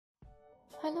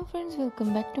Hello friends,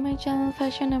 welcome back to my channel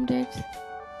fashion updates.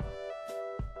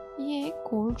 ये एक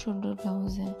cold shoulder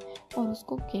blouse है और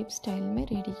उसको केप स्टाइल में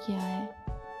रेडी किया है।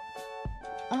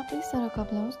 आप इस तरह का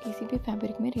ब्लाउज किसी भी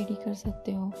फैब्रिक में रेडी कर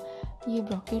सकते हो। ये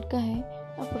ब्रॉकेट का है,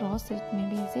 आप रॉ सिल्क में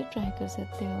भी इसे ट्राई कर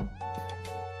सकते हो।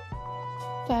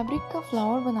 फैब्रिक का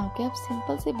फ्लावर बना के आप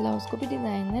सिंपल से ब्लाउज को भी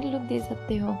डिज़ाइनर लुक दे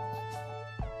सकते हो।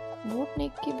 बोट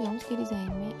नेक के ब्लाउज के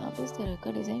डिज़ाइन में आप इस तरह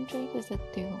का डिज़ाइन ट्राई कर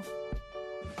सकते हो।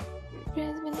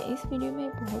 फ्रेंड्स, मैंने इस वीडियो में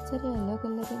बहुत सारे अलग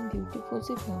अलग एंड ब्यूटीफुल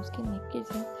से ब्लाउज के नेक के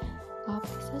डिज़ाइन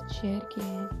आपके साथ शेयर किए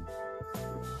हैं।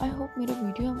 आई होप मेरा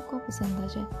वीडियो आपको पसंद आ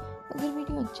जाए। अगर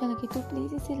वीडियो अच्छा लगे तो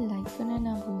प्लीज़ इसे लाइक करना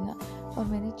ना भूलना और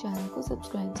मेरे चैनल को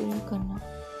सब्सक्राइब जरूर करना।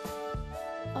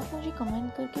 आप मुझे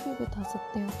कमेंट करके भी बता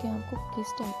सकते हो कि आपको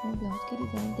किस टाइप में ब्लाउज की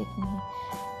डिज़ाइन देखनी है,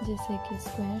 जैसे कि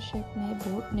स्क्वायर शेप में,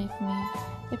 बोट नेक में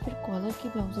या फिर कॉलर की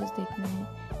ब्लाउजेस देखने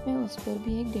हैं। मैं उस पर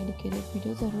भी एक डेडिकेटेड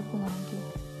वीडियो ज़रूर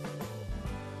बनाऊँगी।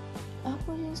 आप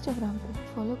मुझे इंस्टाग्राम पर भी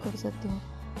फॉलो कर सकते हो,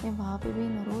 मैं वहाँ पे भी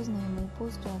रोज़ नई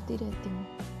पोस्ट डालती रहती हूँ।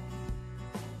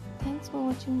 Thanks for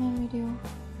watching my video.